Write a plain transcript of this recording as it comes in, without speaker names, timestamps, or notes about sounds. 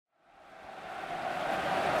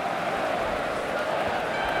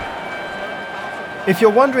If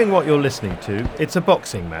you're wondering what you're listening to, it's a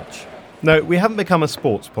boxing match. No, we haven't become a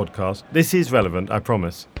sports podcast. This is relevant, I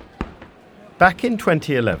promise. Back in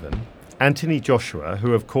 2011, Anthony Joshua,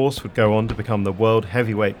 who of course would go on to become the world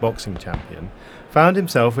heavyweight boxing champion, found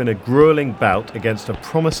himself in a grueling bout against a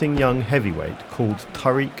promising young heavyweight called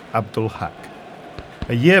Tariq Abdul-Haq.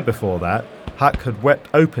 A year before that, Haq had wept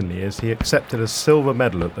openly as he accepted a silver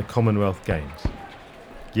medal at the Commonwealth Games.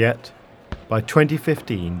 Yet, by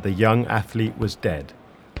 2015, the young athlete was dead,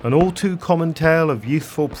 an all-too-common tale of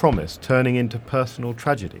youthful promise turning into personal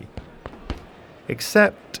tragedy.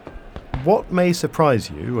 Except, what may surprise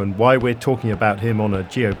you, and why we're talking about him on a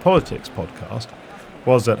geopolitics podcast,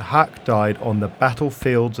 was that Haq died on the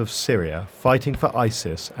battlefields of Syria fighting for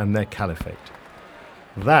ISIS and their caliphate.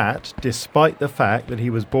 That, despite the fact that he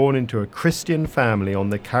was born into a Christian family on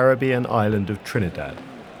the Caribbean island of Trinidad.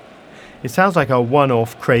 It sounds like a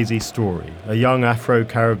one-off crazy story, a young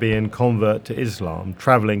Afro-Caribbean convert to Islam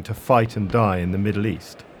travelling to fight and die in the Middle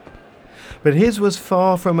East. But his was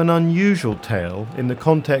far from an unusual tale in the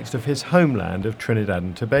context of his homeland of Trinidad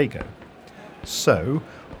and Tobago. So,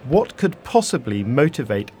 what could possibly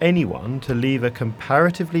motivate anyone to leave a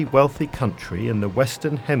comparatively wealthy country in the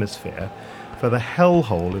Western Hemisphere for the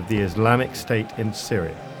hellhole of the Islamic State in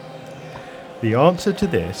Syria? The answer to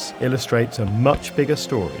this illustrates a much bigger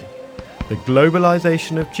story. The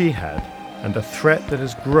globalization of jihad and a threat that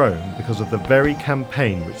has grown because of the very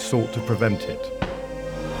campaign which sought to prevent it.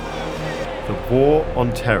 The War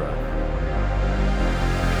on Terror.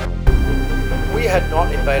 If we had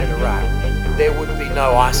not invaded Iraq, there would be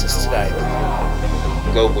no ISIS today.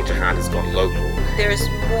 Global jihad has gone local. There's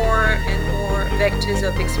more and more vectors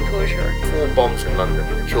of exposure. 4 bombs in London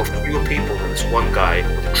kill fewer people than this one guy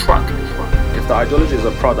with a truck in front. If the ideology is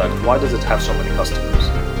a product, why does it have so many customers?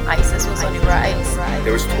 ISIS was on the rise.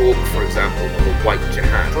 There is talk, for example, of a white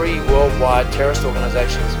jihad. 3 worldwide terrorist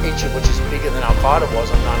organizations, each of which is bigger than Al-Qaeda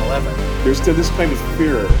was on 9/11. There's still this kind of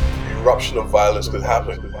fear. Eruption of violence could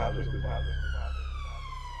happen.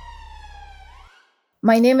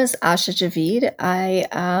 My name is Asha Javid. I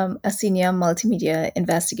am a senior multimedia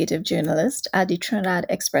investigative journalist at the Trinidad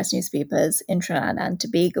Express newspapers in Trinidad and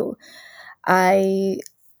Tobago. I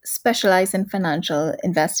specialize in financial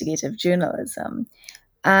investigative journalism.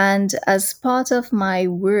 And as part of my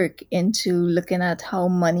work into looking at how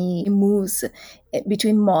money moves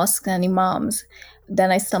between mosques and imams,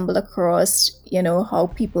 then I stumbled across,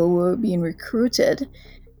 how people were being recruited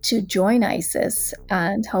to join ISIS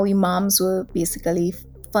and how imams were basically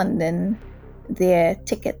funding their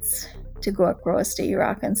tickets to go across to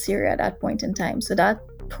Iraq and Syria at that point in time. So that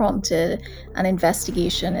prompted an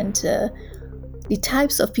investigation into the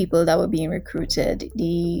types of people that were being recruited,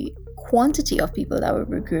 the quantity of people that were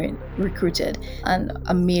recruited, and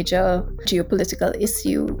a major geopolitical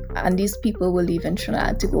issue. And these people were leaving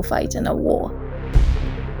Trinidad to go fight in a war.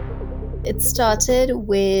 It started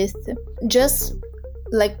with just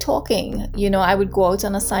like talking. I would go out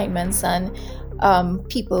on assignments and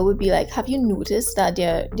people would be like, have you noticed that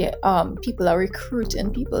people are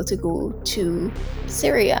recruiting people to go to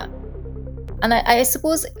Syria? And I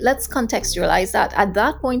suppose let's contextualize that. At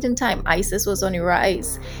that point in time, ISIS was on the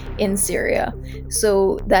rise in Syria,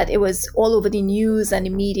 so that it was all over the news and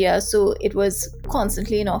the media, so it was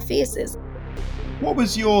constantly in our faces. What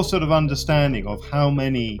was your sort of understanding of how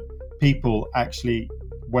many people actually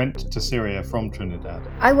went to Syria from Trinidad?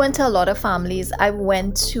 I went to a lot of families. I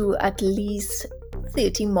went to at least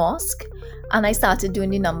 30 mosques. And I started doing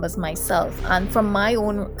the numbers myself. And from my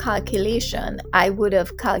own calculation, I would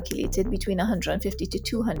have calculated between 150 to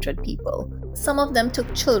 200 people. Some of them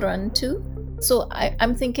took children too. So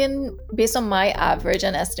I'm thinking, based on my average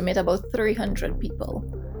and estimate, about 300 people.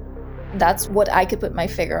 That's what I could put my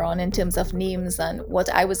figure on in terms of names and what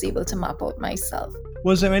I was able to map out myself.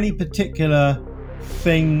 Was there any particular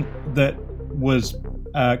thing that was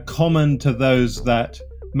common to those that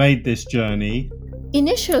made this journey?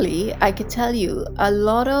 Initially, I could tell you a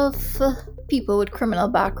lot of people with criminal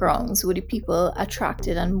backgrounds were the people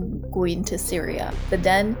attracted and going to Syria. But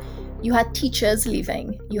then you had teachers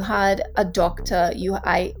leaving, you had a doctor,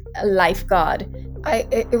 a lifeguard.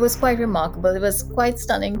 It was quite remarkable. It was quite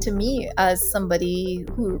stunning to me as somebody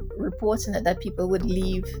who reported it, that people would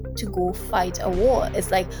leave to go fight a war.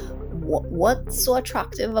 It's like, what's so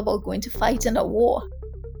attractive about going to fight in a war?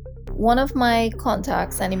 One of my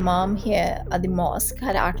contacts, an imam here at the mosque,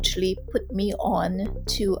 had actually put me on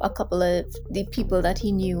to a couple of the people that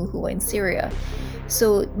he knew who were in Syria.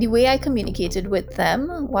 So the way I communicated with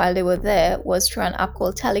them while they were there was through an app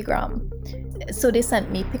called Telegram. So they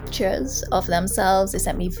sent me pictures of themselves, they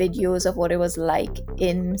sent me videos of what it was like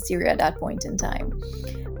in Syria at that point in time.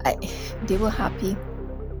 they were happy.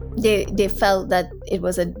 They felt that it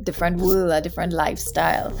was a different world, a different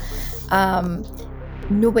lifestyle.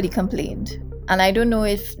 Nobody complained. And I don't know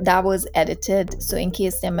if that was edited, so in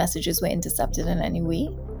case their messages were intercepted in any way,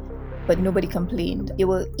 but nobody complained. They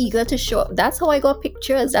were eager to show up. That's how I got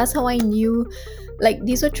pictures. That's how I knew. Like,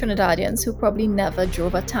 these were Trinidadians who probably never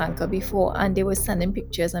drove a tanker before, and they were sending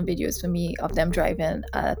pictures and videos for me of them driving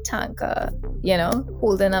a tanker,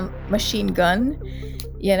 holding a machine gun.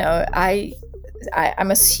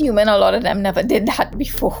 I'm assuming a lot of them never did that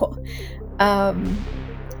before.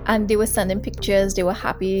 And they were sending pictures. They were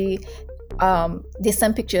happy. They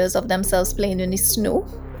sent pictures of themselves playing in the snow.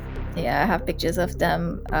 Yeah, I have pictures of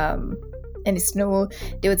them in the snow.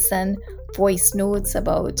 They would send voice notes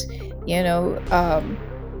about,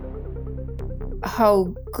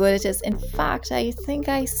 how good it is. In fact, I think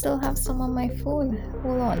I still have some on my phone.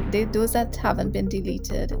 Hold on. Those that haven't been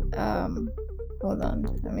deleted. Hold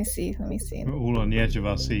on. Let me see. We're all on the edge of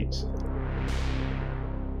our seats.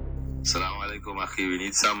 Assalamu alaikum, akhi. We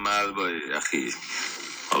need some mal, boy, akhi.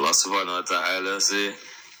 Allah subhanahu wa ta'ala say,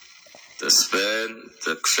 to spend,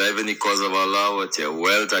 to strive in the cause of Allah with your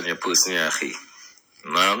wealth and your personal, akhi.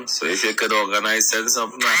 So if you could organize, send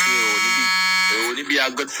something, akhi, it will only be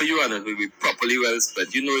good for you and it will be properly well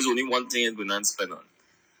spent. There's only one thing it's going to spend on.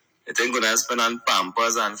 It ain't going to spend on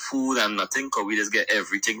pampers and food and nothing, because we just get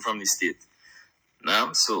everything from the state.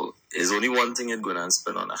 So there's only one thing it's going to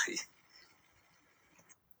spend on, akhi.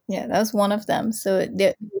 Yeah, that was one of them. So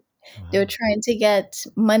they were trying to get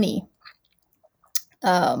money.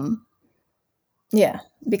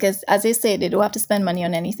 Because as they say, they don't have to spend money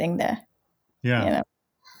on anything there. Yeah.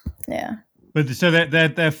 Yeah. But so they're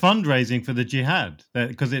fundraising for the jihad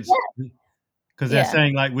because they're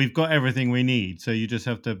saying, like, we've got everything we need, so you just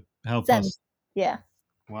have to help us. Yeah.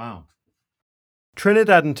 Wow.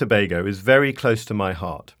 Trinidad and Tobago is very close to my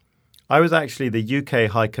heart. I was actually the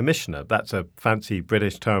UK High Commissioner, that's a fancy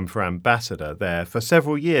British term for ambassador, there for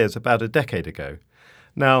several years, about a decade ago.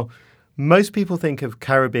 Now, most people think of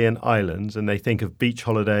Caribbean islands and they think of beach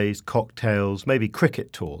holidays, cocktails, maybe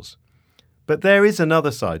cricket tours. But there is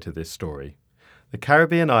another side to this story. The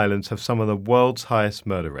Caribbean islands have some of the world's highest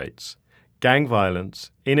murder rates. Gang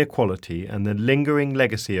violence, inequality, and the lingering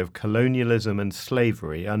legacy of colonialism and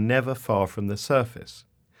slavery are never far from the surface.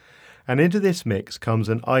 And into this mix comes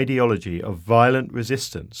an ideology of violent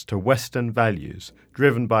resistance to Western values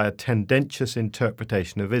driven by a tendentious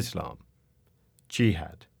interpretation of Islam.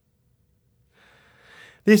 Jihad.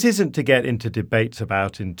 This isn't to get into debates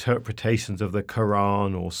about interpretations of the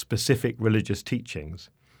Quran or specific religious teachings.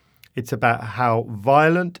 It's about how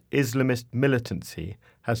violent Islamist militancy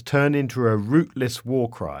has turned into a rootless war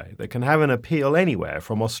cry that can have an appeal anywhere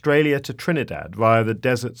from Australia to Trinidad via the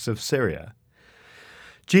deserts of Syria.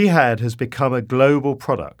 Jihad has become a global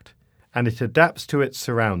product, and it adapts to its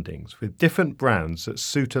surroundings with different brands that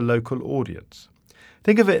suit a local audience.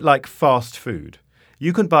 Think of it like fast food.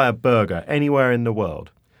 You can buy a burger anywhere in the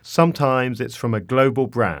world. Sometimes it's from a global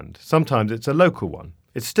brand. Sometimes it's a local one.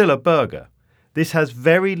 It's still a burger. This has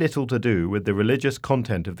very little to do with the religious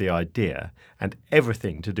content of the idea and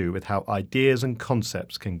everything to do with how ideas and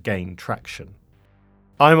concepts can gain traction.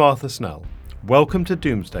 I'm Arthur Snell. Welcome to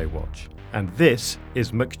Doomsday Watch. And this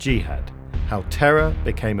is McJihad, how terror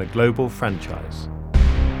became a global franchise.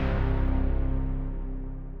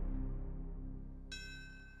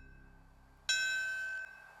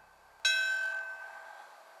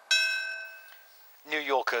 New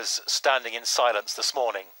Yorkers standing in silence this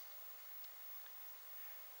morning.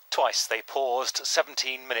 Twice they paused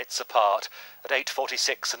 17 minutes apart at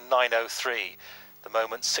 8:46 and 9:03, the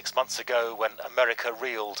moments 6 months ago when America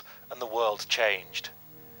reeled and the world changed.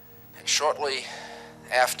 And shortly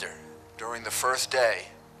after, during the first day,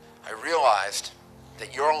 I realized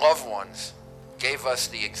that your loved ones gave us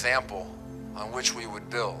the example on which we would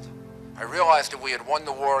build. I realized that we had won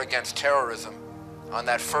the war against terrorism on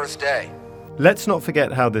that first day. Let's not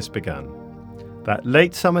forget how this began. That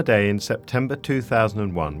late summer day in September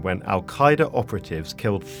 2001 when Al-Qaeda operatives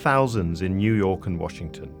killed thousands in New York and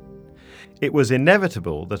Washington. It was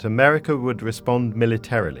inevitable that America would respond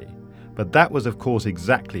militarily. But that was, of course,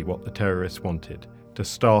 exactly what the terrorists wanted, to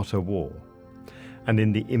start a war. And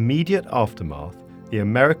in the immediate aftermath, the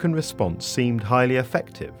American response seemed highly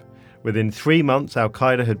effective. Within 3 months,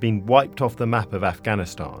 Al-Qaeda had been wiped off the map of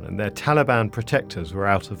Afghanistan and their Taliban protectors were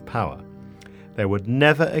out of power. There would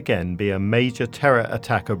never again be a major terror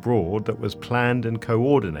attack abroad that was planned and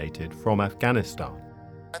coordinated from Afghanistan.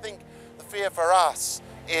 I think the fear for us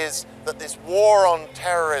is that this war on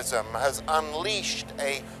terrorism has unleashed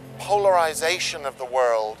a polarization of the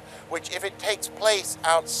world, which if it takes place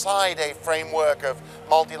outside a framework of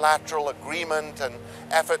multilateral agreement and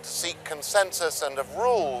effort to seek consensus and of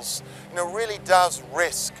rules, really does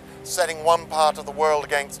risk setting one part of the world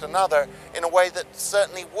against another in a way that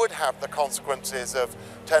certainly would have the consequences of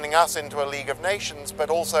turning us into a League of Nations,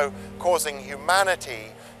 but also causing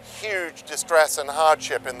humanity huge distress and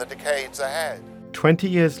hardship in the decades ahead. 20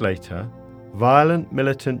 years later, violent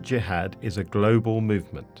militant jihad is a global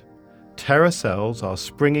movement. Terror cells are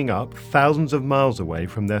springing up thousands of miles away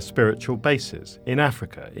from their spiritual bases in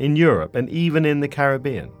Africa, in Europe, and even in the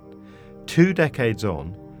Caribbean. 2 decades on,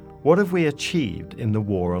 what have we achieved in the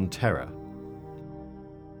war on terror?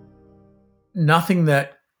 Nothing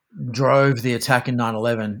that drove the attack in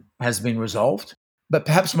 9/11 has been resolved. But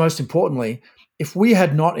perhaps most importantly, if we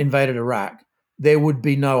had not invaded Iraq, there would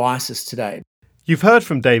be no ISIS today. You've heard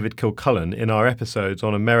from David Kilcullen in our episodes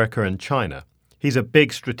on America and China. He's a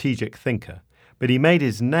big strategic thinker, but he made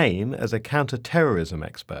his name as a counter-terrorism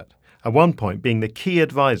expert, at one point being the key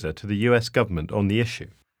advisor to the US government on the issue.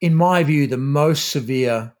 In my view, the most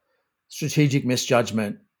severe strategic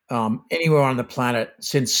misjudgment anywhere on the planet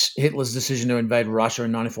since Hitler's decision to invade Russia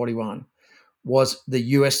in 1941 was the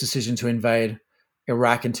US decision to invade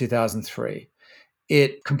Iraq in 2003.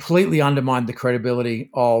 It completely undermined the credibility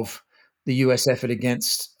of the US effort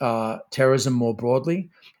against terrorism more broadly.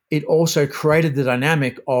 It also created the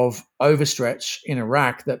dynamic of overstretch in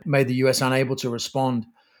Iraq that made the US unable to respond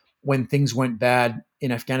when things went bad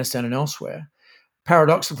in Afghanistan and elsewhere.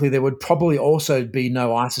 Paradoxically, there would probably also be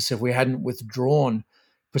no ISIS if we hadn't withdrawn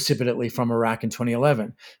precipitately from Iraq in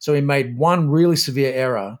 2011. So we made one really severe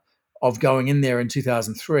error of going in there in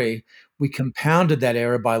 2003. We compounded that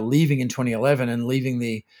error by leaving in 2011 and leaving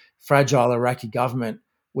the fragile Iraqi government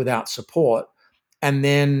without support, and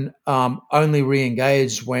then only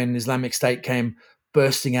re-engaged when Islamic State came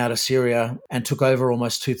bursting out of Syria and took over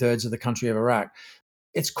almost 2/3 of the country of Iraq.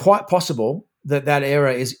 It's quite possible that that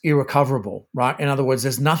error is irrecoverable, right? In other words,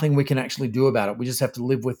 there's nothing we can actually do about it. We just have to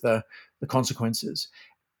live with the consequences.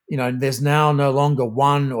 There's now no longer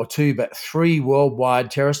one or two, but 3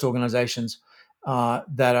 worldwide terrorist organizations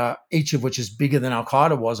that are, each of which is bigger than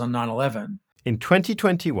Al-Qaeda was on 9/11. In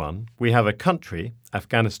 2021, we have a country,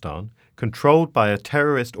 Afghanistan, controlled by a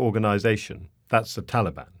terrorist organization. That's the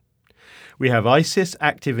Taliban. We have ISIS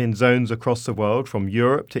active in zones across the world, from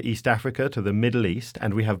Europe to East Africa to the Middle East,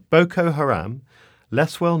 and we have Boko Haram,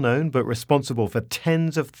 less well known but responsible for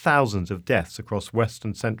tens of thousands of deaths across West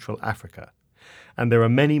and Central Africa. And there are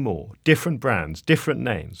many more, different brands, different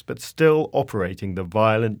names, but still operating the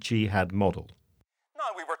violent jihad model.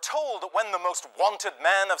 Now, we were told that when the most wanted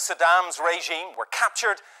men of Saddam's regime were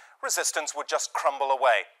captured, resistance would just crumble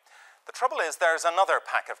away. The trouble is, there's another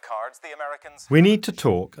pack of cards the Americans... We need to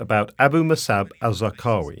talk about Abu Musab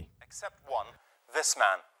al-Zarqawi. Except one, this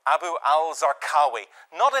man, Abu al-Zarqawi,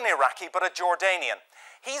 not an Iraqi but a Jordanian.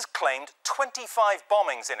 He's claimed 25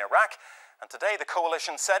 bombings in Iraq, and today the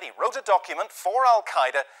coalition said he wrote a document for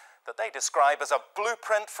al-Qaeda that they describe as a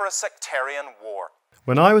blueprint for a sectarian war.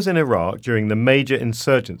 When I was in Iraq during the major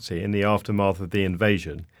insurgency in the aftermath of the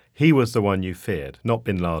invasion, he was the one you feared, not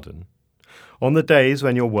bin Laden. On the days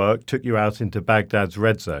when your work took you out into Baghdad's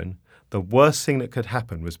red zone, the worst thing that could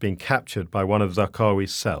happen was being captured by one of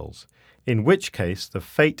Zarqawi's cells, in which case the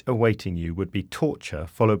fate awaiting you would be torture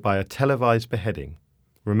followed by a televised beheading.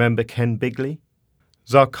 Remember Ken Bigley?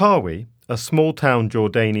 Zarqawi, a small-town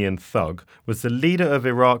Jordanian thug, was the leader of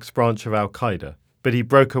Iraq's branch of al-Qaeda, but he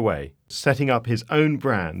broke away, setting up his own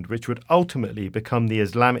brand which would ultimately become the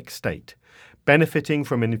Islamic State, benefiting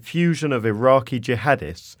from an infusion of Iraqi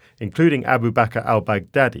jihadists, including Abu Bakr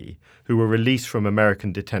al-Baghdadi, who were released from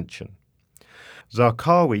American detention.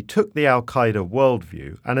 Zarqawi took the al-Qaeda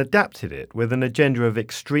worldview and adapted it with an agenda of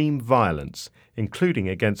extreme violence, including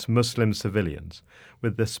against Muslim civilians,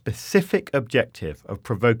 with the specific objective of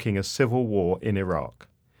provoking a civil war in Iraq.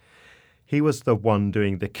 He was the one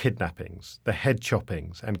doing the kidnappings, the head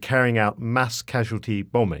choppings, and carrying out mass casualty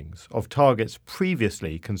bombings of targets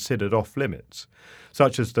previously considered off-limits,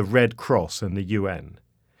 such as the Red Cross and the UN.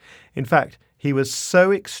 In fact, he was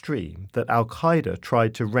so extreme that al-Qaeda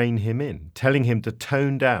tried to rein him in, telling him to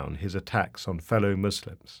tone down his attacks on fellow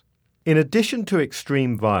Muslims. In addition to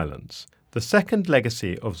extreme violence, the second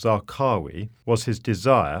legacy of Zarqawi was his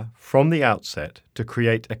desire, from the outset, to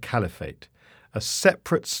create a caliphate, a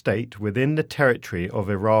separate state within the territory of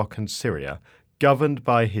Iraq and Syria, governed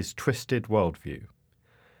by his twisted worldview.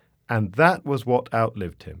 And that was what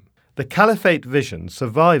outlived him. The caliphate vision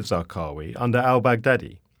survived Zarqawi under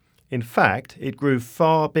al-Baghdadi. In fact, it grew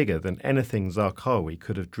far bigger than anything Zarqawi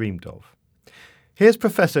could have dreamed of. Here's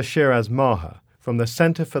Professor Shiraz Maher, from the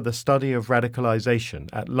Centre for the Study of Radicalisation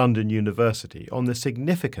at London University on the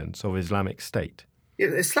significance of Islamic State. Yeah,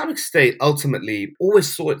 the Islamic State ultimately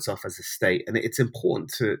always saw itself as a state, and it's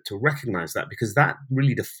important to recognize that, because that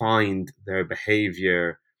really defined their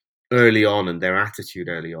behavior early on and their attitude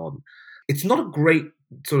early on. It's not a great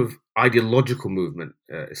sort of ideological movement,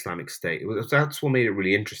 Islamic State. That's what made it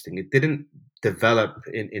really interesting. It didn't develop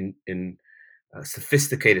in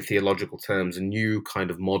sophisticated theological terms a new kind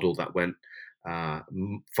of model that went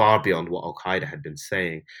far beyond what Al-Qaeda had been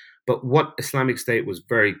saying. But what Islamic State was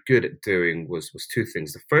very good at doing was two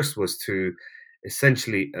things. The first was to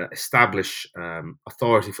essentially establish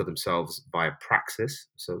authority for themselves via praxis.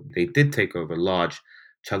 So they did take over large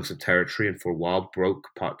chunks of territory, and for a while broke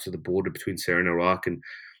parts of the border between Syria and Iraq, and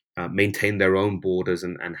maintained their own borders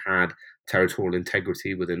and had territorial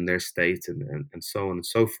integrity within their state, and so on and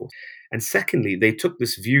so forth. And secondly, they took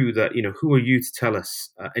this view that, who are you to tell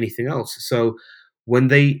us anything else? So when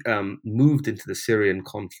they moved into the Syrian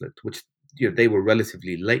conflict, which they were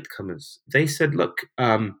relatively latecomers, they said, look,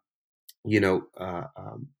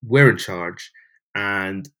 we're in charge,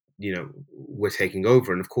 and we're taking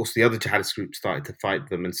over. And of course, the other jihadist groups started to fight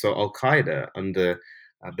them. And so Al-Qaeda, under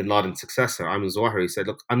bin Laden's successor, Ayman Zawahiri, said,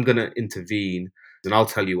 look, I'm going to intervene and I'll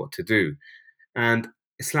tell you what to do. And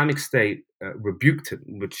Islamic State rebuked him,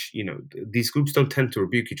 which, these groups don't tend to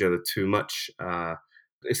rebuke each other too much.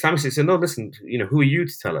 Islamic State said, no, listen, who are you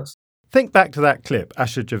to tell us? Think back to that clip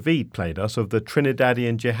Asher Javid played us of the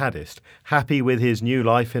Trinidadian jihadist, happy with his new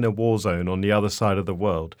life in a war zone on the other side of the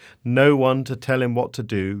world, no one to tell him what to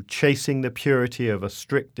do, chasing the purity of a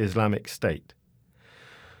strict Islamic State.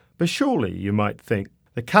 But surely, you might think,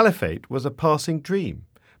 the caliphate was a passing dream.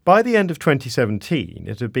 By the end of 2017,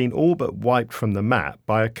 it had been all but wiped from the map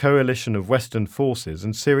by a coalition of Western forces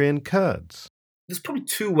and Syrian Kurds. There's probably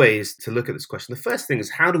two ways to look at this question. The first thing is,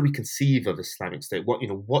 how do we conceive of Islamic State?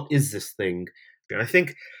 What is this thing? And I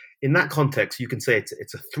think in that context, you can say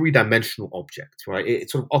it's a three-dimensional object, right? It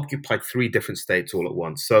sort of occupied three different states all at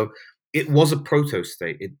once. So it was a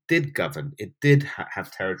proto-state. It did govern. It did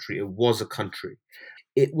have territory. It was a country.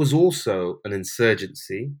 It was also an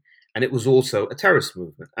insurgency, and it was also a terrorist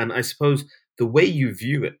movement. And I suppose the way you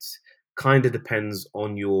view it kind of depends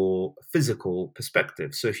on your physical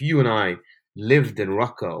perspective. So if you and I lived in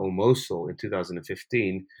Raqqa or Mosul in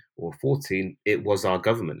 2015 or 14, it was our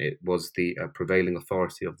government. It was the prevailing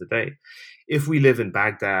authority of the day. If we live in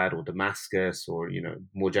Baghdad or Damascus or,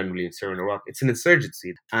 more generally in Syria and Iraq, it's an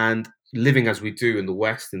insurgency. And living as we do in the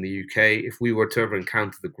West, in the UK, if we were to ever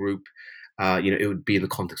encounter the group, it would be in the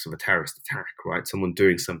context of a terrorist attack, right? Someone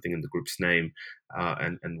doing something in the group's name,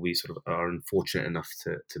 and we sort of are unfortunate enough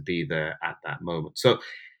to be there at that moment. So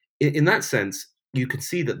in that sense, you can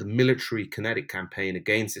see that the military kinetic campaign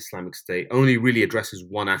against Islamic State only really addresses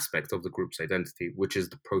one aspect of the group's identity, which is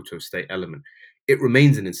the proto-state element. It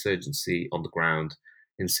remains an insurgency on the ground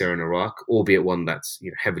in Syria and Iraq, albeit one that's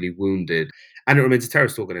heavily wounded. And it remains a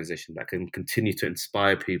terrorist organization that can continue to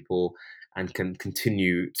inspire people and can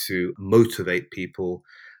continue to motivate people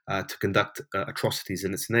to conduct atrocities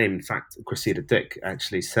in its name. In fact, Cressida Dick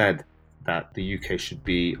actually said that the UK should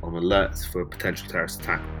be on alert for a potential terrorist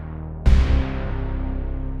attack.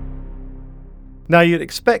 Now, you'd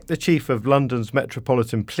expect the chief of London's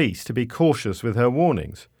Metropolitan Police to be cautious with her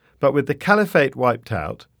warnings. But with the caliphate wiped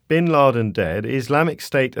out, bin Laden dead, Islamic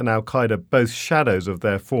State and Al-Qaeda both shadows of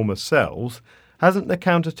their former selves, hasn't the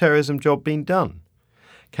counter-terrorism job been done?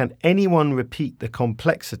 Can anyone repeat the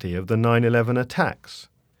complexity of the 9/11 attacks?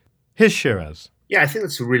 Here's Shiraz. Yeah, I think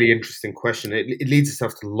that's a really interesting question. It leads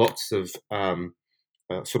itself to lots of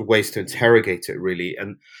sort of ways to interrogate it, really.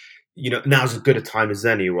 And now's as good a time as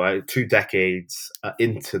any, right? 2 decades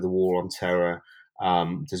into the war on terror,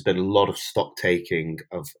 there's been a lot of stock taking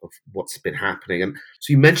of what's been happening. And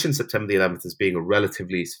so you mentioned September the 11th as being a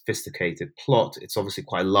relatively sophisticated plot. It's obviously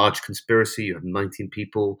quite a large conspiracy. You have 19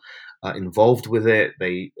 people involved with it.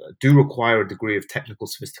 They do require a degree of technical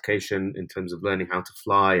sophistication in terms of learning how to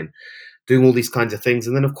fly and doing all these kinds of things.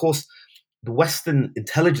 And then, of course, the Western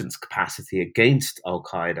intelligence capacity against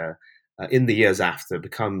Al-Qaeda in the years after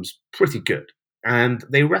becomes pretty good. And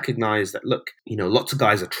they recognize that, look, lots of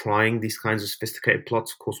guys are trying these kinds of sophisticated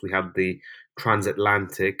plots. Of course, we have the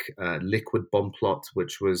transatlantic liquid bomb plot,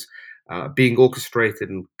 which was being orchestrated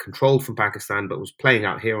and controlled from Pakistan, but was playing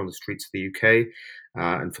out here on the streets of the UK.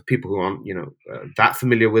 And for people who aren't, that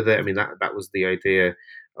familiar with it, I mean, that was the idea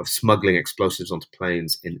of smuggling explosives onto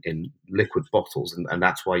planes in liquid bottles. And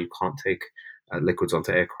that's why you can't take liquids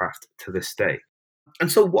onto aircraft to this day. And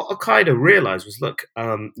so what Al-Qaeda realized was, look,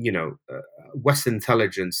 Western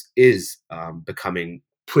intelligence is becoming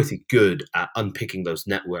pretty good at unpicking those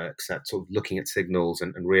networks, at sort of looking at signals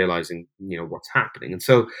and realizing, what's happening. And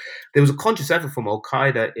so there was a conscious effort from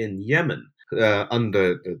Al-Qaeda in Yemen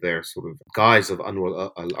under their sort of guise of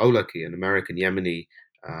Anwar al-Awlaki, an American Yemeni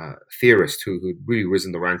theorist who'd really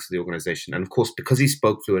risen the ranks of the organization. And of course, because he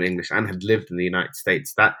spoke fluent English and had lived in the United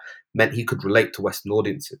States, that meant he could relate to Western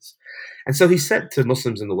audiences. And so he said to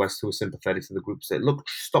Muslims in the West who were sympathetic to the group, said, look,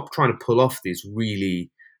 stop trying to pull off these really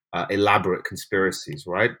elaborate conspiracies,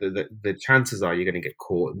 right? The chances are you're going to get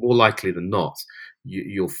caught. More likely than not,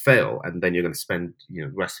 you'll fail, and then you're going to spend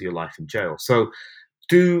the rest of your life in jail. So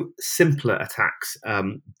do simpler attacks,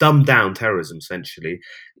 dumb down terrorism, essentially.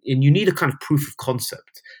 And you need a kind of proof of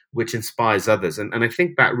concept which inspires others. And I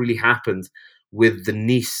think that really happened with the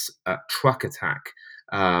Nice truck attack,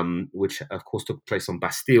 which, of course, took place on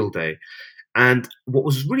Bastille Day. And what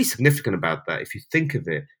was really significant about that, if you think of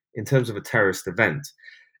it in terms of a terrorist event,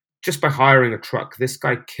 just by hiring a truck, this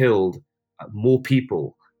guy killed more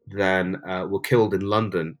people than were killed in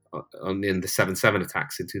London in the 7/7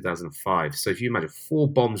 attacks in 2005. So if you imagine 4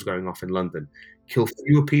 bombs going off in London, kill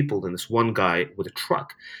fewer people than this one guy with a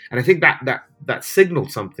truck. And I think that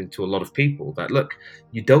signaled something to a lot of people that, look,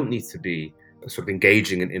 you don't need to be sort of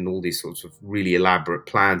engaging in all these sorts of really elaborate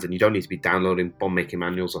plans, and you don't need to be downloading bomb-making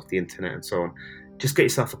manuals off the internet and so on. Just get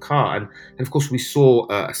yourself a car. And of course, we saw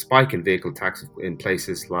a spike in vehicle attacks in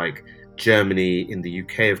places like Germany, in the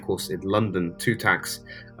UK, of course, in London, 2 attacks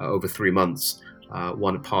over 3 months,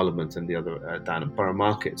 one at Parliament and the other down at Borough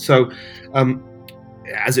Market. So,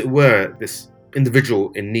 as it were, this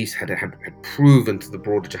individual in Nice had proven to the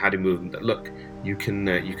broader jihadi movement that, look, you can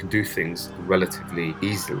do things relatively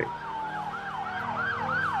easily.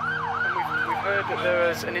 We've heard that there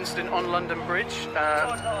was an incident on London Bridge. We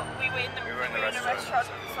were in the restaurant, so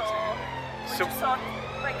we just saw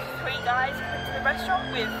like 3 guys come into the restaurant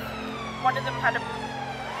with, one of them had a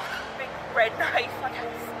big red knife, I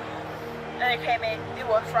guess, and they came in, they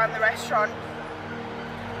walked around the restaurant.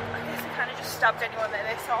 I guess they kind of just stabbed anyone that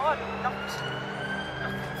they saw and knocked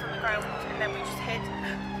things on the ground, and then we just hid.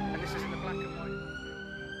 And this is in the black and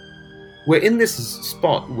white. We're in this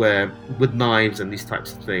spot where, with knives and these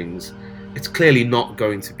types of things, it's clearly not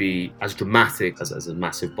going to be as dramatic as a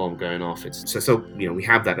massive bomb going off. So we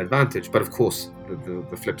have that advantage. But of course,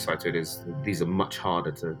 the flip side to it is these are much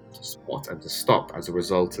harder to spot and to stop as a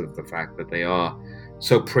result of the fact that they are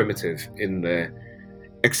so primitive in their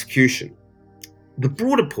execution. The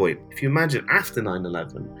broader point, if you imagine after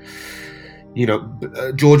 9/11,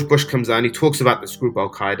 George Bush comes out and he talks about this group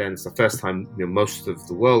Al-Qaeda, and it's the first time most of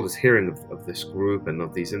the world is hearing of this group and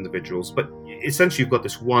of these individuals. But essentially, you've got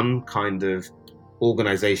this one kind of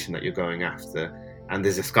organization that you're going after, and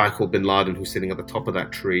there's this guy called Bin Laden who's sitting at the top of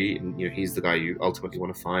that tree, and he's the guy you ultimately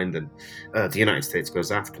want to find, and the United States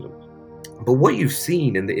goes after him. But what you've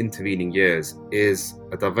seen in the intervening years is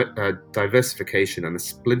a diversification and a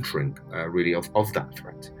splintering, really, of that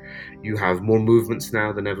threat. You have more movements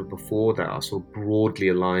now than ever before that are so broadly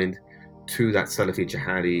aligned to that Salafi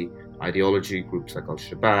jihadi ideology, groups like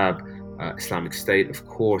Al-Shabaab, Islamic State, of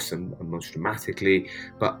course, and most dramatically,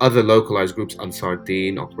 but other localized groups, Ansar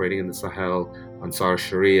Deen, operating in the Sahel, Ansar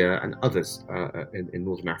Sharia, and others in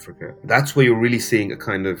Northern Africa. That's where you're really seeing a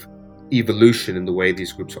kind of evolution in the way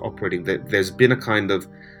these groups are operating. There's been a kind of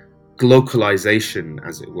globalization,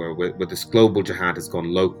 as it were, where this global jihad has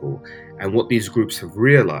gone local. And what these groups have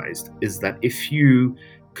realized is that if you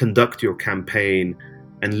conduct your campaign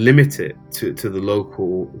and limit it to the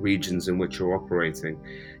local regions in which you're operating,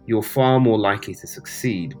 you're far more likely to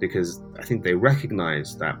succeed, because I think they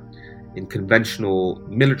recognize that in conventional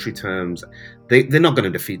military terms, they're not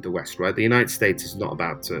going to defeat the West, right? The United States is not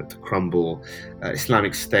about to crumble.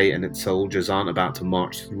 Islamic State and its soldiers aren't about to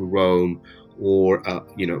march through Rome or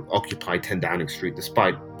occupy 10 Downing Street,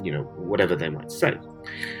 despite whatever they might say.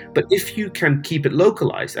 But if you can keep it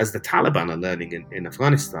localized, as the Taliban are learning in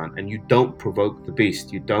Afghanistan, and you don't provoke the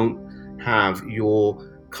beast, you don't have your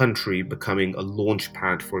country becoming a launch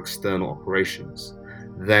pad for external operations,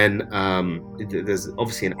 then there's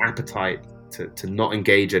obviously an appetite to not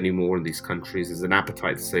engage anymore in these countries. There's an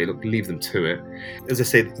appetite to say, look, leave them to it. As I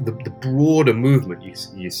say, the broader movement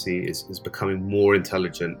you see is becoming more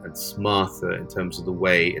intelligent and smarter in terms of the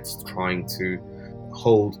way it's trying to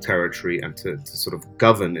hold territory and to sort of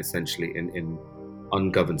govern, essentially, in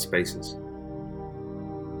ungoverned spaces.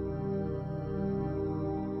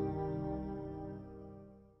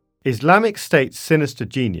 Islamic State's sinister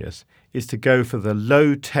genius is to go for the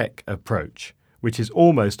low-tech approach, which is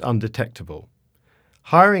almost undetectable.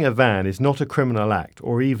 Hiring a van is not a criminal act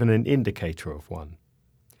or even an indicator of one.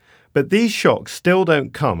 But these shocks still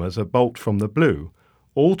don't come as a bolt from the blue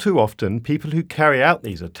All too often, people who carry out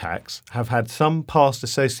these attacks have had some past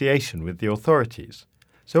association with the authorities.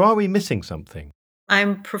 So are we missing something?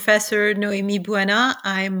 I'm Professor Noémie Buena.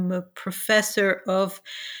 I'm a professor of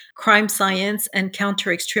crime science and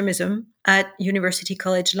counter-extremism at University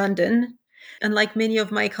College London. Unlike many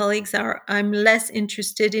of my colleagues, I'm less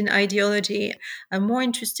interested in ideology. I'm more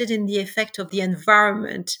interested in the effect of the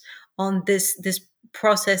environment on this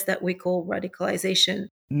process that we call radicalization.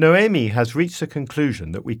 Noémie has reached the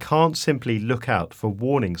conclusion that we can't simply look out for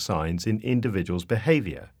warning signs in individuals'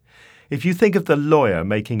 behaviour. If you think of the lawyer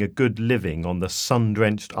making a good living on the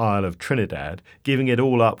sun-drenched Isle of Trinidad, giving it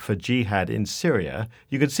all up for jihad in Syria,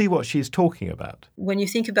 you can see what she's talking about. When you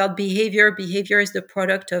think about behavior is the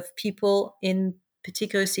product of people in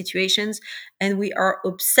particular situations, and we are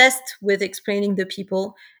obsessed with explaining the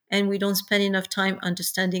people, and we don't spend enough time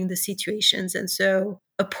understanding the situations. And so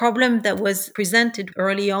a problem that was presented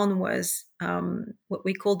early on was what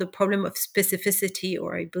we call the problem of specificity,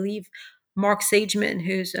 or I believe Mark Sageman,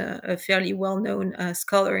 who's a fairly well-known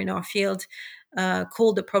scholar in our field,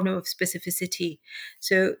 called the problem of specificity.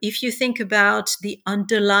 So if you think about the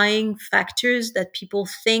underlying factors that people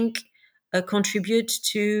think contribute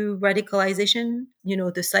to radicalization,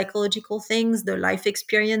 the psychological things, the life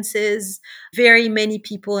experiences, very many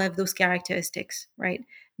people have those characteristics, right?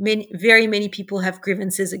 Very many people have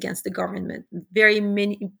grievances against the government. Very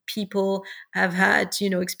many people have had,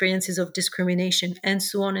 experiences of discrimination, and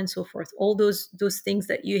so on and so forth. All those things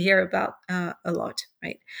that you hear about a lot,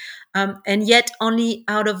 right? And yet, only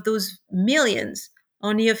out of those millions,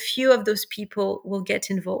 only a few of those people will get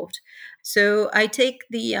involved. So I take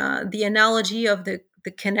the analogy of the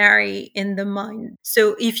canary in the mine.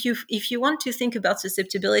 So if you want to think about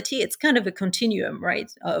susceptibility, it's kind of a continuum,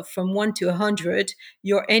 right? From 1 to 100,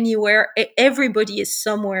 you're anywhere. Everybody is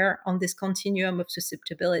somewhere on this continuum of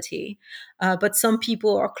susceptibility, but some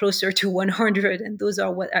people are closer to 100, and those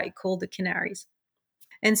are what I call the canaries.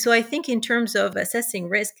 And so I think in terms of assessing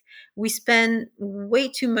risk, we spend way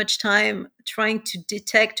too much time trying to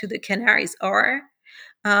detect who the canaries are.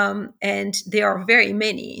 And there are very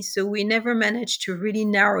many. So we never manage to really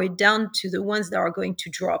narrow it down to the ones that are going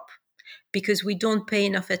to drop, because we don't pay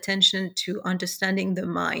enough attention to understanding the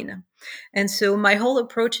mind. And so my whole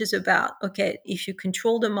approach is about, okay, if you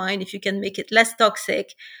control the mind, if you can make it less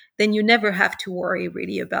toxic, then you never have to worry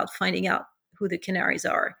really about finding out who the canaries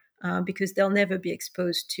are. Because they'll never be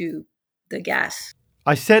exposed to the gas.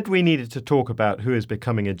 I said we needed to talk about who is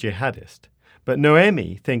becoming a jihadist, but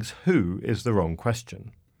Noémie thinks who is the wrong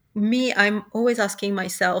question. Me, I'm always asking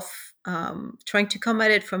myself, trying to come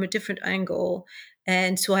at it from a different angle.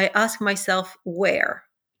 And so I ask myself, where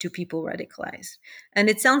do people radicalize?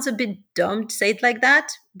 And it sounds a bit dumb to say it like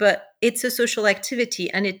that, but it's a social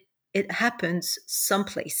activity, and it happens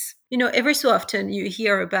someplace. Every so often you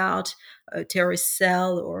hear about a terrorist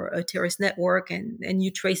cell or a terrorist network, and you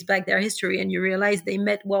trace back their history, and you realize they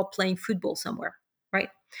met while playing football somewhere, right?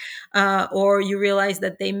 Or you realize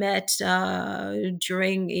that they met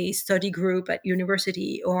during a study group at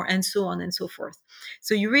university, and so on and so forth.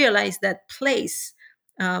 So you realize that place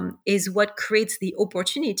is what creates the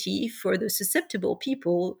opportunity for the susceptible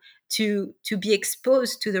people to be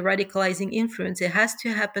exposed to the radicalizing influence. It has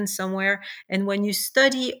to happen somewhere. And when you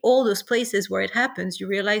study all those places where it happens, you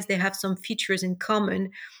realize they have some features in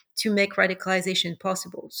common to make radicalization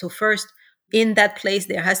possible. So first, in that place,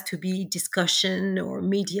 there has to be discussion or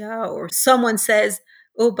media, or someone says,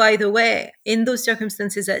 oh, by the way, in those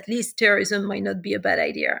circumstances, at least terrorism might not be a bad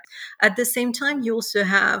idea. At the same time, you also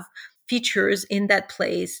have features in that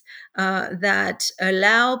place that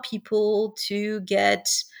allow people to get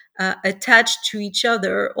attached to each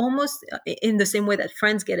other, almost in the same way that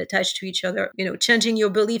friends get attached to each other. Changing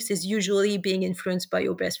your beliefs is usually being influenced by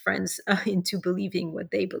your best friends into believing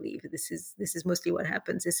what they believe. This is mostly what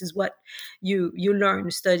happens. This is what you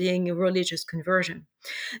learn studying religious conversion.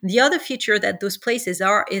 The other feature that those places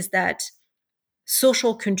is that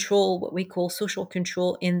social control, what we call social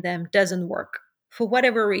control in them, doesn't work for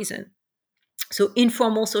whatever reason. So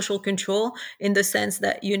informal social control, in the sense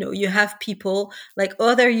that, you have people like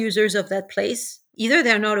other users of that place. Either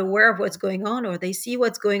they're not aware of what's going on, or they see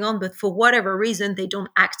what's going on, but for whatever reason, they don't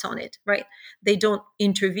act on it, right? They don't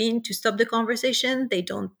intervene to stop the conversation. They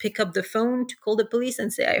don't pick up the phone to call the police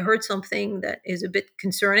and say, I heard something that is a bit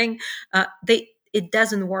concerning. It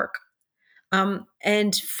doesn't work.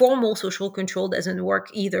 And formal social control doesn't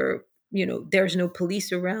work either. There's no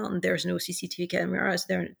police around, there's no CCTV cameras,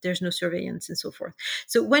 there's no surveillance, and so forth.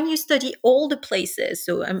 So when you study all the places,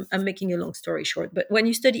 so I'm making a long story short, but when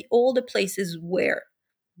you study all the places where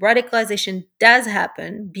radicalization does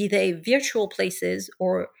happen, be they virtual places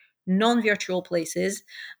or non-virtual places,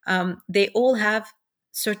 they all have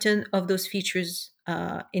certain of those features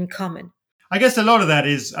in common. I guess a lot of that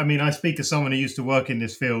is, I mean, I speak as someone who used to work in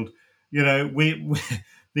this field. You know, we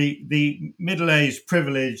the middle-aged,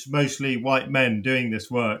 privileged, mostly white men doing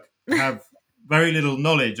this work have very little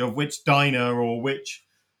knowledge of which diner or which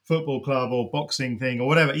football club or boxing thing or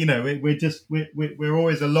whatever. You know, we're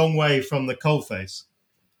always a long way from the coalface.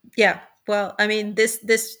 Yeah. Well, I mean,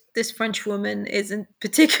 this French woman isn't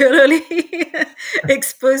particularly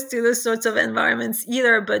exposed to those sorts of environments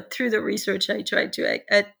either. But through the research, I tried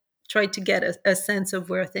to get a sense of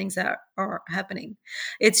where things are happening.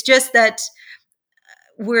 It's just that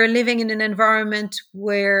we're living in an environment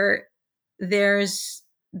where there's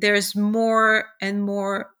more and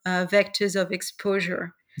more vectors of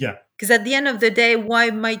exposure. Yeah. Because at the end of the day, why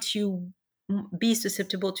might you be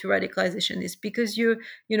susceptible to radicalization? Is because you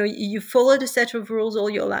followed a set of rules all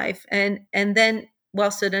your life, and then,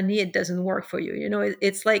 well, suddenly it doesn't work for you. You know,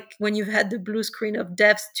 it's like when you've had the blue screen of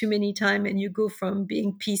death too many times, and you go from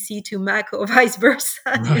being PC to Mac or vice versa.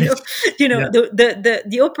 Right. Yeah.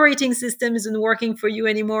 The operating system isn't working for you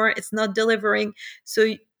anymore. It's not delivering.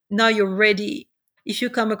 So now you're ready. If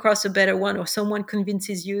you come across a better one, or someone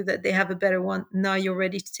convinces you that they have a better one, now you're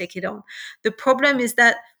ready to take it on. The problem is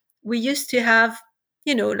that we used to have,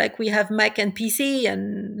 like we have Mac and PC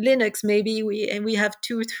and Linux, maybe we have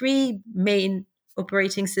 2 or 3 main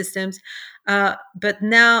operating systems. But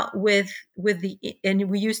now with and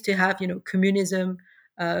we used to have, communism,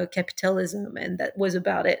 capitalism, and that was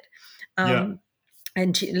about it. And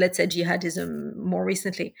let's say jihadism more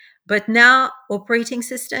recently. But now operating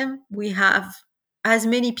system, we have as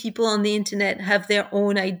many people on the internet have their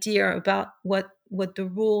own idea about what the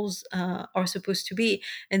rules are supposed to be.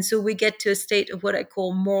 And so we get to a state of what I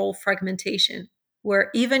call moral fragmentation,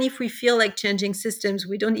 where even if we feel like changing systems,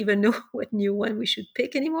 we don't even know what new one we should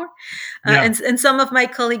pick anymore. And some of my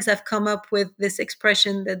colleagues have come up with this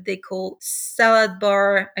expression that they call salad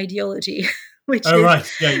bar ideology. Right.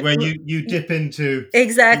 Yeah, where you dip into...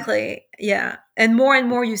 Exactly. Yeah. And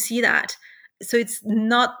more you see that. So it's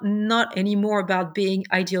not anymore about being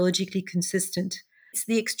ideologically consistent. It's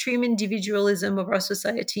the extreme individualism of our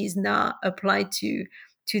societies now applied to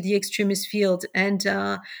the extremist field. And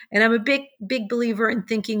I'm a big believer in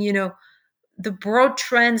thinking, the broad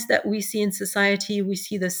trends that we see in society, we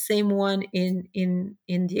see the same one in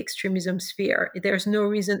the extremism sphere. There's no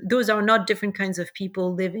reason. Those are not different kinds of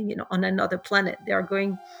people living on another planet. They are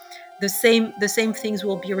going, the same things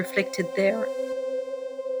will be reflected there.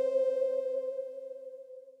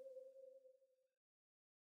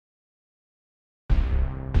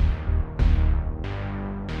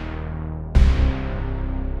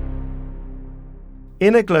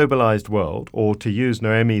 In a globalized world, or to use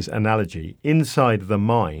Noemi's analogy, inside the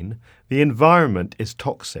mine, the environment is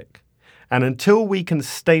toxic. And until we can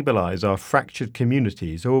stabilize our fractured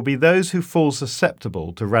communities, there will be those who fall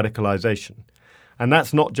susceptible to radicalization. And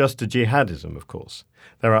that's not just to jihadism, of course.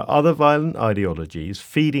 There are other violent ideologies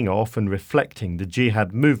feeding off and reflecting the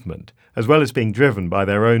jihad movement, as well as being driven by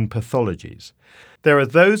their own pathologies. There are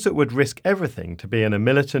those that would risk everything to be in a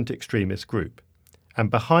militant extremist group. And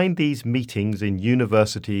behind these meetings in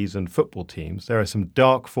universities and football teams, there are some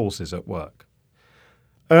dark forces at work.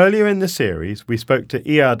 Earlier in the series, we spoke to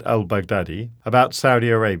Iyad al-Baghdadi about Saudi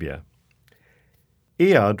Arabia.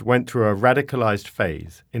 Iyad went through a radicalized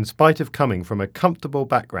phase in spite of coming from a comfortable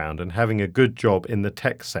background and having a good job in the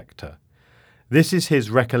tech sector. This is his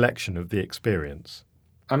recollection of the experience.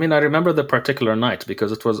 I mean, I remember the particular night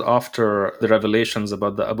because it was after the revelations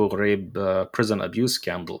about the Abu Ghraib prison abuse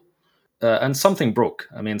scandal. And something broke.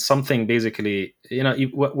 I mean, something basically,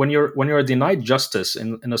 when you're denied justice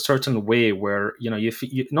in a certain way where,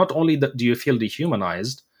 you not only do you feel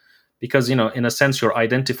dehumanized because, in a sense, you're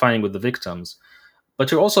identifying with the victims,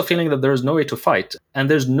 but you're also feeling that there's no way to fight and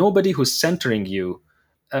there's nobody who's centering you.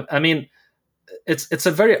 I mean, it's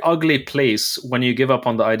a very ugly place when you give up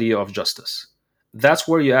on the idea of justice. That's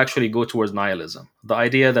where you actually go towards nihilism, the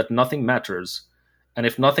idea that nothing matters. And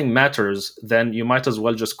if nothing matters, then you might as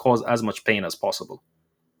well just cause as much pain as possible.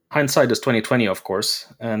 Hindsight is 20/20, of course.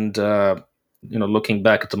 And, looking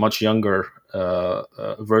back at a much younger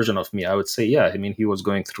version of me, I would say, yeah, I mean, he was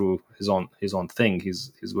going through his own thing.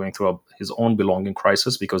 He's going through his own belonging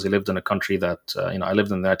crisis because he lived in a country that, I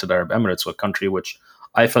lived in the United Arab Emirates, a country which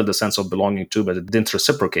I felt a sense of belonging to, but it didn't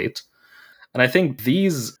reciprocate. And I think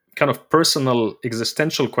these kind of personal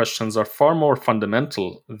existential questions are far more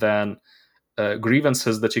fundamental than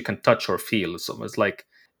grievances that you can touch or feel. So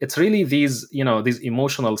it's really these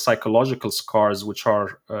emotional, psychological scars which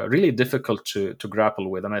are really difficult to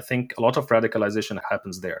grapple with. And I think a lot of radicalization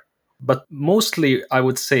happens there. But mostly, I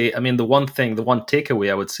would say, I mean, the one takeaway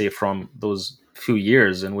I would say from those few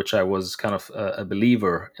years in which I was kind of a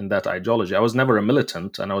believer in that ideology. I was never a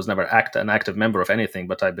militant, and I was never an active member of anything,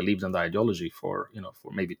 but I believed in the ideology for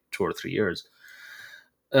maybe 2 or 3 years.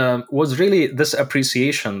 Was really this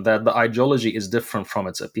appreciation that the ideology is different from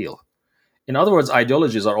its appeal. In other words,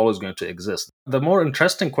 ideologies are always going to exist. The more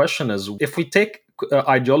interesting question is, if we take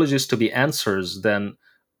ideologies to be answers, then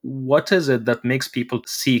what is it that makes people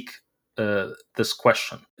seek this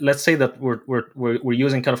question? Let's say that we're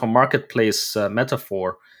using kind of a marketplace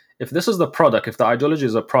metaphor. If this is the product, if the ideology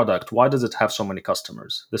is a product, why does it have so many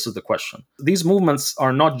customers? This is the question. These movements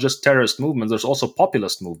are not just terrorist movements. There's also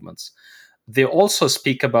populist movements. They also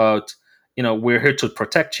speak about, we're here to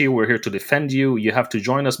protect you. We're here to defend you. You have to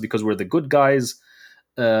join us because we're the good guys.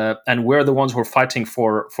 And we're the ones who are fighting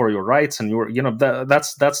for your rights. And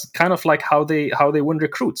that's kind of like how they win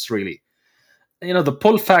recruits, really. The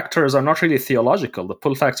pull factors are not really theological. The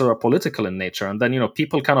pull factors are political in nature. And then,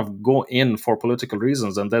 people kind of go in for political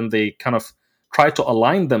reasons, and then they kind of try to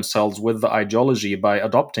align themselves with the ideology by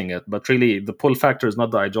adopting it. But really, the pull factor is not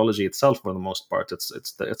the ideology itself for the most part.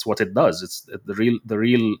 It's what it does. It's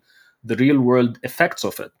the real world effects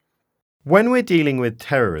of it. When we're dealing with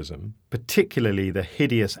terrorism, particularly the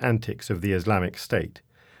hideous antics of the Islamic State,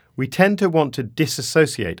 we tend to want to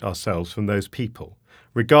disassociate ourselves from those people,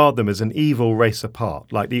 regard them as an evil race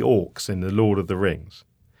apart, like the orcs in The Lord of the Rings.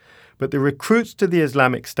 But the recruits to the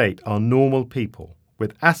Islamic State are normal people,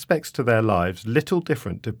 with aspects to their lives little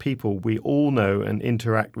different to people we all know and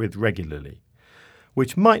interact with regularly,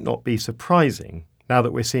 which might not be surprising now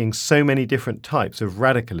that we're seeing so many different types of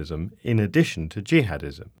radicalism in addition to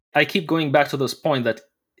jihadism. I keep going back to this point that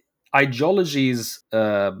the ideology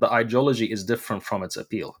is different from its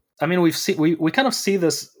appeal. I mean, we kind of see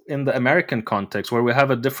this in the American context, where we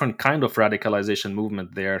have a different kind of radicalization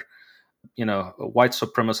movement there. White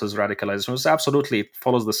supremacist radicalization, which absolutely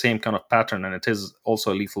follows the same kind of pattern, and it is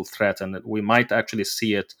also a lethal threat, and we might actually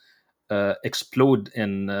see it explode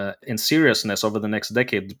in seriousness over the next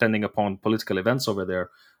decade, depending upon political events over there.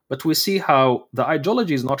 But we see how the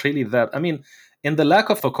ideology is not really that. I mean, in the lack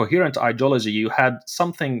of a coherent ideology, you had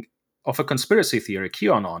something of a conspiracy theory,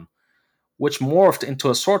 QAnon, which morphed into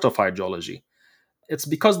a sort of ideology. It's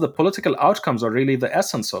because the political outcomes are really the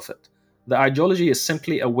essence of it. The ideology is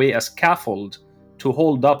simply a way, a scaffold to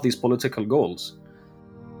hold up these political goals.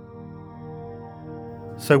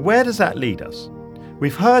 So where does that lead us?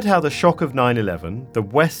 We've heard how the shock of 9/11, the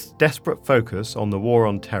West's desperate focus on the war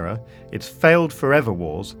on terror, its failed forever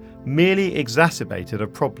wars, merely exacerbated a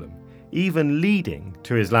problem, even leading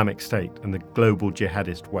to Islamic State and the global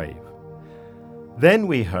jihadist wave. Then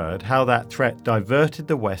we heard how that threat diverted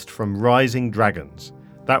the West from rising dragons.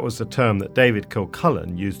 That was the term that David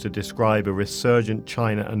Kilcullen used to describe a resurgent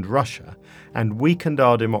China and Russia, and weakened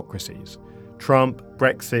our democracies. Trump,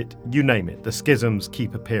 Brexit, you name it, the schisms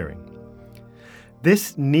keep appearing.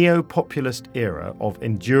 This neo-populist era of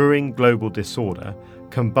enduring global disorder,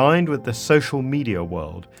 combined with the social media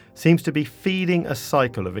world, seems to be feeding a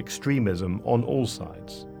cycle of extremism on all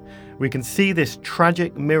sides. We can see this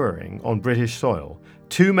tragic mirroring on British soil.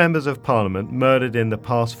 2 members of Parliament murdered in the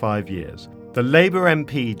past 5 years. The Labour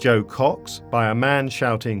MP Joe Cox, by a man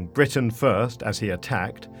shouting "Britain first" as he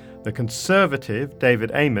attacked. The Conservative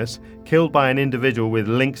David Amess, killed by an individual with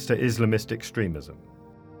links to Islamist extremism.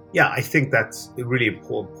 Yeah, I think that's a really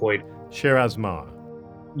important point. Shiraz Maher.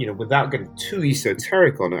 Without getting too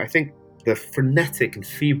esoteric on it, I think the frenetic and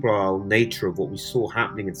febrile nature of what we saw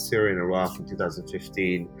happening in Syria and Iraq in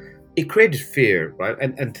 2015, it created fear, right?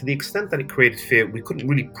 And to the extent that it created fear, we couldn't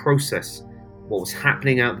really process what was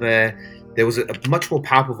happening out there. There was a much more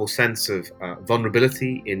palpable sense of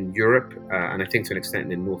vulnerability in Europe, and I think to an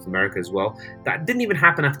extent in North America as well. That didn't even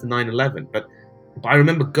happen after 9/11, but I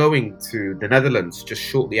remember going to the Netherlands just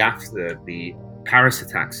shortly after the Paris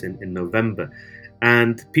attacks in November,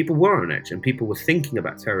 and people were on edge, and people were thinking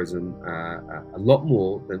about terrorism a lot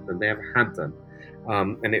more than they ever had done.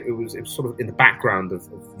 And it was sort of in the background of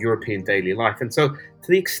European daily life. And so to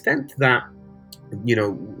the extent that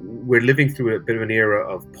we're living through a bit of an era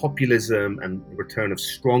of populism and the return of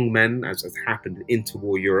strong men, as has happened in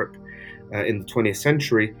interwar Europe in the 20th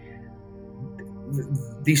century.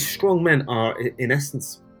 These strong men are, in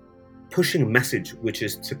essence, pushing a message which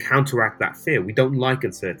is to counteract that fear. We don't like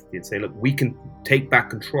uncertainty, and say, look, we can take back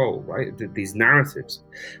control, right? These narratives.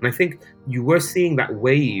 And I think you were seeing that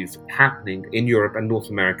wave happening in Europe and North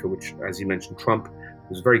America, which, as you mentioned, Trump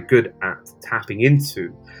was very good at tapping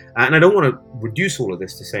into. And I don't want to reduce all of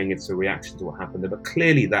this to saying it's a reaction to what happened there, but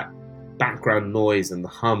clearly that background noise and the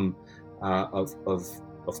hum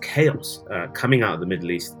of chaos coming out of the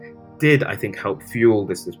Middle East did, I think, help fuel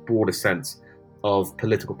this broader sense of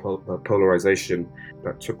political polarization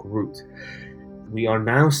that took root. We are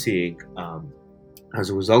now seeing, as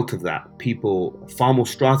a result of that, people far more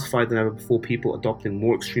stratified than ever before, people adopting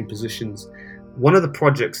more extreme positions. One of the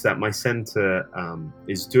projects that my center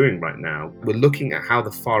is doing right now, we're looking at how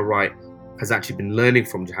the far right has actually been learning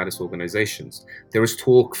from jihadist organizations. There is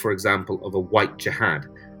talk, for example, of a white jihad,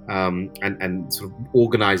 and sort of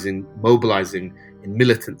organizing, mobilizing in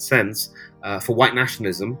militant sense for white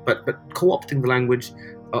nationalism, but co-opting the language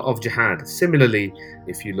of jihad. Similarly,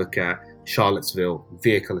 if you look at Charlottesville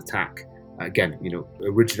vehicle attack, again,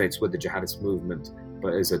 originates with the jihadist movement,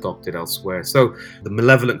 but is adopted elsewhere. So the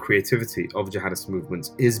malevolent creativity of jihadist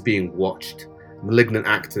movements is being watched. Malignant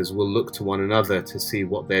actors will look to one another to see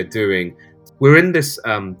what they're doing. We're in this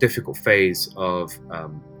difficult phase of,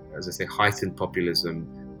 as I say, heightened populism,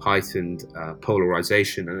 heightened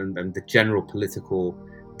polarization, and the general political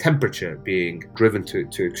temperature being driven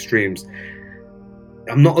to extremes.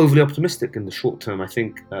 I'm not overly optimistic in the short term. I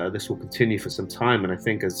think this will continue for some time, and I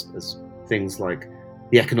think as things like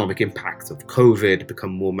the economic impact of COVID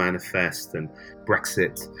become more manifest and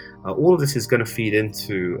Brexit, all of this is going to feed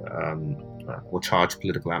into a more charged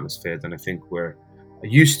political atmosphere than I think we're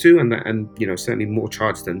used to, and certainly more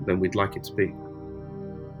charged than we'd like it to be.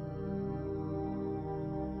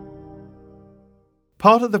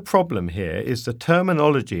 Part of the problem here is the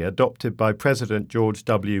terminology adopted by President George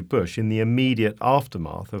W. Bush in the immediate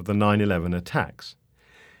aftermath of the 9/11 attacks.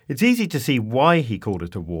 It's easy to see why he called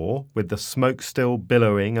it a war, with the smoke still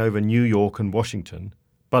billowing over New York and Washington,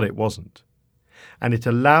 but it wasn't. And it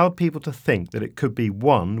allowed people to think that it could be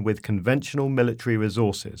won with conventional military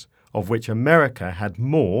resources, of which America had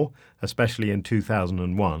more, especially in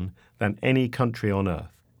 2001, than any country on earth.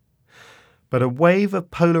 But a wave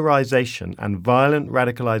of polarization and violent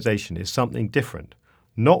radicalization is something different,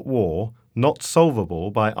 not war, not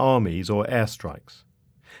solvable by armies or airstrikes.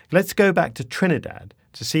 Let's go back to Trinidad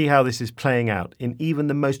to see how this is playing out in even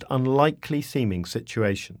the most unlikely seeming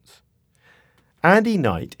situations. Andy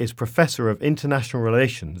Knight is Professor of International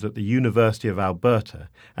Relations at the University of Alberta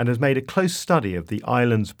and has made a close study of the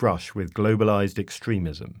island's brush with globalized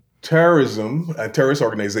extremism. Terrorism and terrorist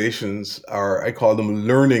organizations are, I call them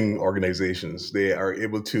learning organizations. They are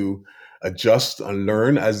able to adjust and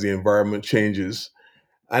learn as the environment changes.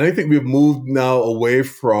 And I think we've moved now away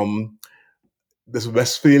from this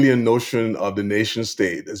Westphalian notion of the nation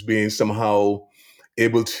state as being somehow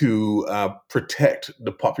able to protect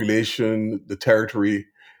the population, the territory,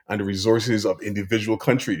 and the resources of individual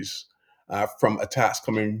countries from attacks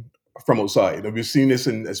coming from outside. And we've seen this,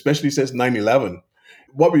 especially since 9/11.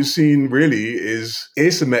 What we've seen really is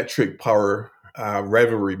asymmetric power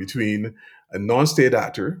rivalry between a non-state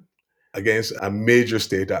actor against a major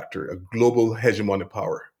state actor, a global hegemonic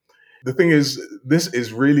power. The thing is, this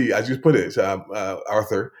is really, as you put it,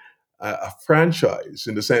 Arthur, a franchise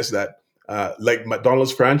in the sense that, like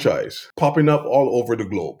McDonald's franchise, popping up all over the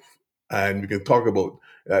globe. And we can talk about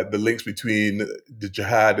the links between the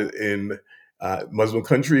jihad in Muslim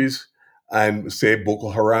countries and, say, Boko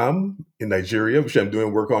Haram in Nigeria, which I'm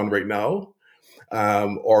doing work on right now,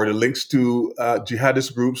 or the links to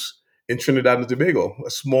jihadist groups in Trinidad and Tobago, a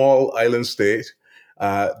small island state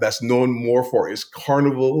that's known more for its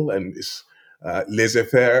carnival and its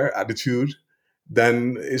laissez-faire attitude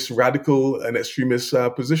than its radical and extremist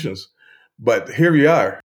positions. But here we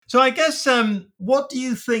are. So I guess, what do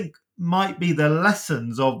you think might be the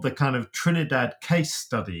lessons of the kind of Trinidad case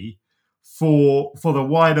study for the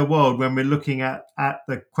wider world when we're looking at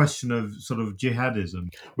the question of sort of jihadism?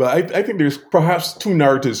 Well, I think there's perhaps two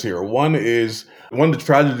narratives here. One is one of the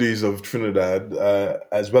tragedies of Trinidad,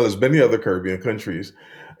 as well as many other Caribbean countries,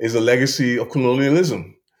 is a legacy of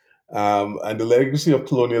colonialism. And the legacy of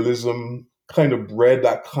colonialism kind of bred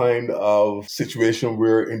that kind of situation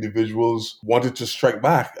where individuals wanted to strike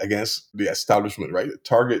back against the establishment, right?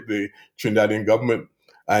 Target the Trinidadian government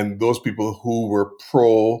and those people who were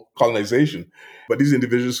pro-colonization. But these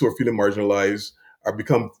individuals who are feeling marginalized are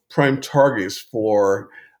become prime targets for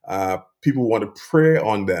people who want to prey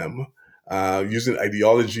on them using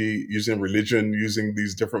ideology, using religion, using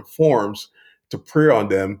these different forms to prey on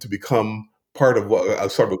them to become part of a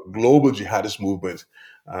sort of a global jihadist movement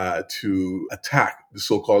to attack the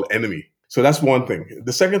so-called enemy. So that's one thing.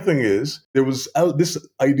 The second thing is there was this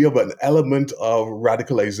idea of an element of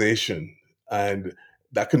radicalization and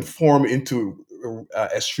that can form into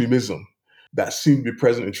extremism that seems to be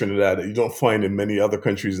present in Trinidad that you don't find in many other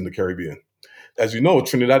countries in the Caribbean. As you know,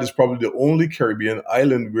 Trinidad is probably the only Caribbean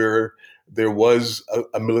island where there was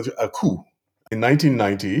a coup. In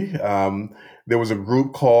 1990, there was a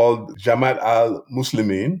group called Jamaat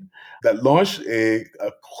al-Muslimin, that launched a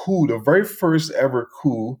coup, the very first ever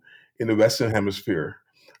coup in the Western Hemisphere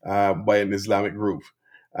by an Islamic group.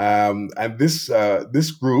 And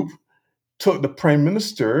this group took the prime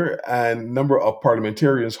minister and a number of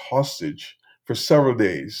parliamentarians hostage for several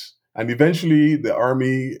days. And eventually the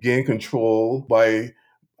army gained control by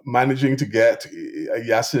managing to get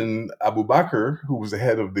Yassin Abu Bakr, who was the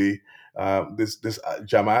head of the this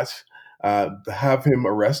Jamaat, have him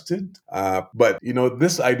arrested. But,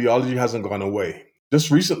 this ideology hasn't gone away. Just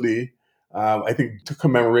recently, I think to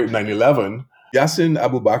commemorate 9/11, Yassin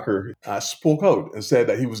Abu Bakr spoke out and said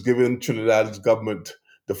that he was giving Trinidad's government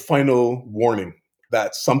the final warning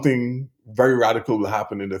that something very radical will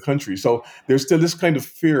happen in the country. So there's still this kind of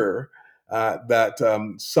fear that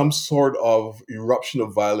some sort of eruption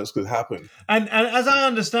of violence could happen. And as I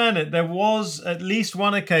understand it, there was at least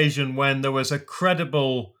one occasion when there was a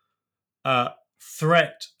credible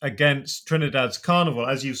threat against Trinidad's carnival.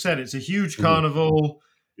 As you said, it's a huge carnival.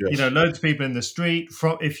 Yes. Loads of people in the street.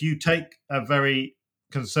 If you take a very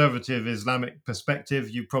conservative Islamic perspective,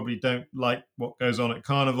 you probably don't like what goes on at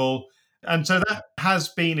carnival. And so that has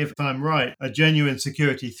been, if I'm right, a genuine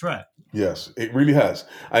security threat. Yes, it really has.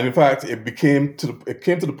 And in fact, it came to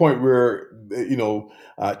the point where,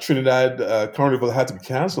 Trinidad Carnival had to be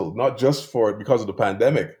canceled, not just because of the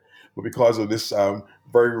pandemic, but because of this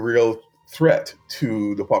very real threat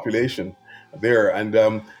to the population there.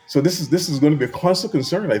 And so this is going to be a constant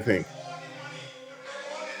concern, I think.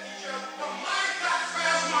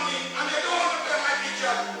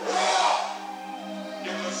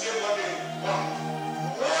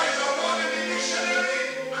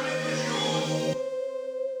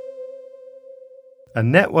 A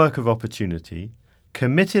network of opportunity,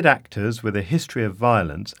 committed actors with a history of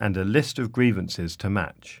violence and a list of grievances to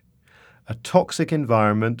match. A toxic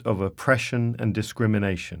environment of oppression and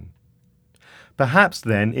discrimination. Perhaps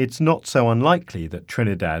then it's not so unlikely that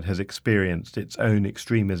Trinidad has experienced its own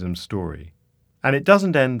extremism story. And it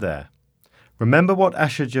doesn't end there. Remember what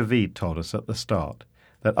Asha Javid told us at the start,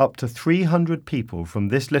 that up to 300 people from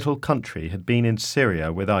this little country had been in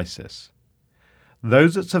Syria with ISIS.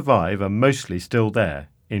 Those that survive are mostly still there,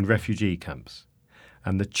 in refugee camps,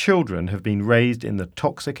 and the children have been raised in the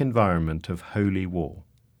toxic environment of holy war.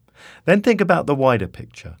 Then think about the wider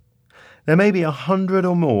picture. There may be 100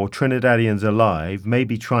 or more Trinidadians alive,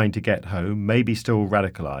 maybe trying to get home, maybe still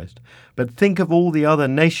radicalized, but think of all the other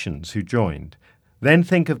nations who joined. Then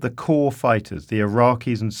think of the core fighters, the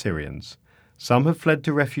Iraqis and Syrians. Some have fled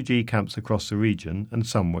to refugee camps across the region, and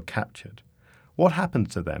some were captured. What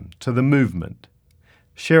happened to them, to the movement?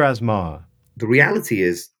 Shiraz Maher. The reality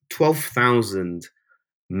is 12,000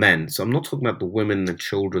 men. So I'm not talking about the women and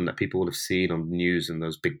children that people will have seen on the news in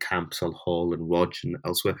those big camps, Al Hol and Roj and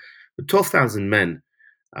elsewhere. But 12,000 men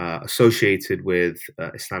associated with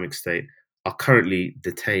Islamic State are currently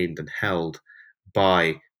detained and held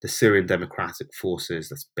by the Syrian Democratic Forces,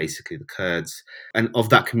 that's basically the Kurds. And of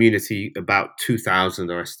that community, about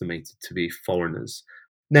 2,000 are estimated to be foreigners.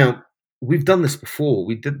 Now, we've done this before.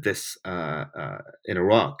 We did this in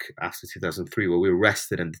Iraq after 2003, where we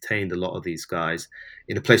arrested and detained a lot of these guys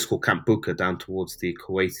in a place called Camp Buka down towards the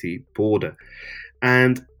Kuwaiti border.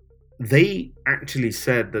 And they actually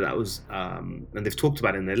said that was, and they've talked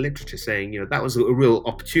about it in their literature, saying, that was a real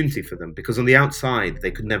opportunity for them, because on the outside, they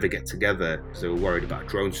could never get together because they were worried about a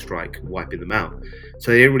drone strike wiping them out. So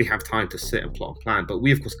they didn't really have time to sit and plot and plan. But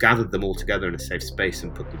we, of course, gathered them all together in a safe space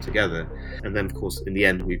and put them together. And then, of course, in the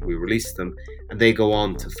end, we released them. And they go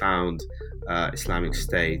on to found Islamic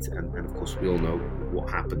State. And, of course, we all know what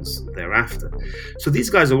happens thereafter. So these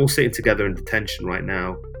guys are all sitting together in detention right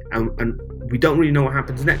now. And we don't really know what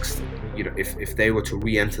happens next. If they were to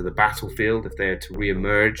re-enter the battlefield, if they are to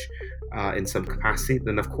re-emerge in some capacity,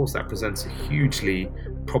 then of course that presents a hugely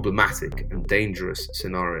problematic and dangerous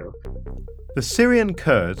scenario. The Syrian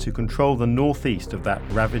Kurds, who control the northeast of that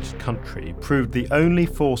ravaged country, proved the only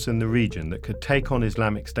force in the region that could take on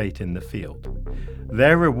Islamic State in the field.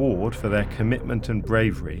 Their reward for their commitment and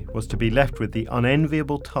bravery was to be left with the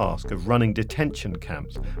unenviable task of running detention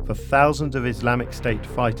camps for thousands of Islamic State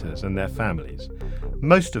fighters and their families,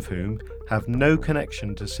 most of whom have no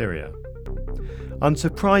connection to Syria.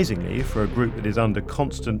 Unsurprisingly, for a group that is under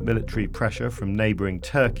constant military pressure from neighbouring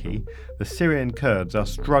Turkey, the Syrian Kurds are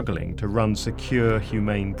struggling to run secure,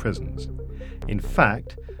 humane prisons. In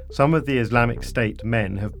fact, some of the Islamic State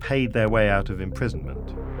men have paid their way out of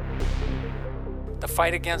imprisonment. The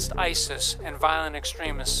fight against ISIS and violent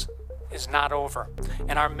extremists is not over,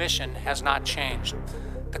 and our mission has not changed.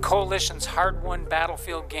 The coalition's hard-won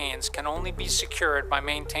battlefield gains can only be secured by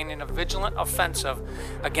maintaining a vigilant offensive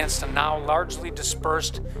against a now largely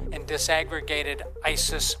dispersed and disaggregated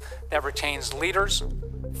ISIS that retains leaders,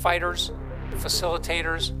 fighters,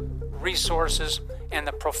 facilitators, resources, and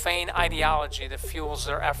the profane ideology that fuels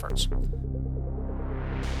their efforts.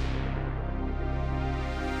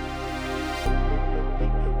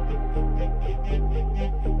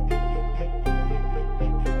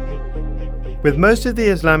 With most of the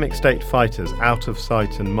Islamic State fighters out of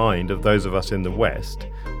sight and mind of those of us in the West,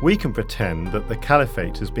 we can pretend that the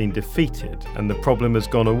caliphate has been defeated and the problem has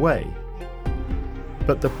gone away.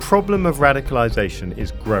 But the problem of radicalization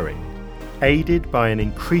is growing, aided by an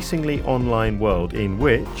increasingly online world in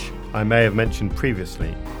which, I may have mentioned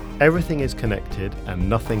previously, everything is connected and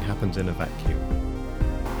nothing happens in a vacuum.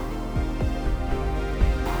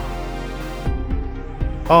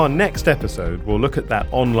 Our next episode will look at that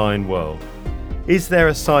online world. Is there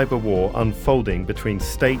a cyber war unfolding between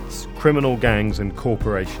states, criminal gangs and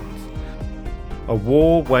corporations? A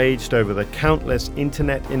war waged over the countless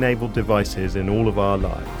internet-enabled devices in all of our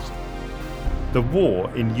lives. The war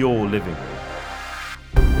in your living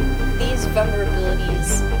room. These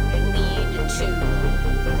vulnerabilities lead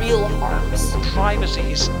to real harms.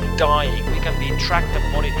 Privacy is dying. We can be tracked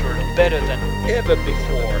and monitored better than ever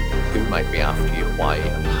before. Who might be after you, why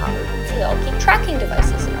and how? They'll keep tracking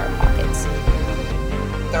devices in our pockets.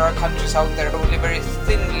 There are countries out there only very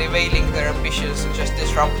thinly veiling their ambitions to just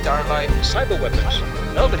disrupt our life. Cyber weapons,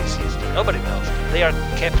 nobody sees them, nobody knows them. They are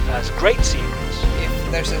kept as great secrets.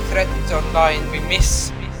 If there's a threat online we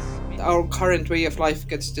miss, our current way of life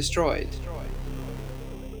gets destroyed.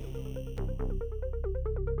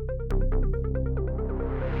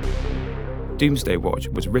 Doomsday Watch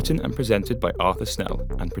was written and presented by Arthur Snell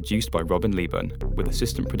and produced by Robin Leeburn, with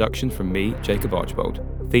assistant production from me, Jacob Archbold.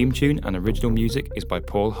 Theme tune and original music is by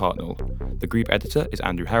Paul Hartnell. The group editor is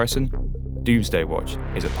Andrew Harrison. Doomsday Watch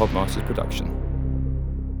is a Podmasters production.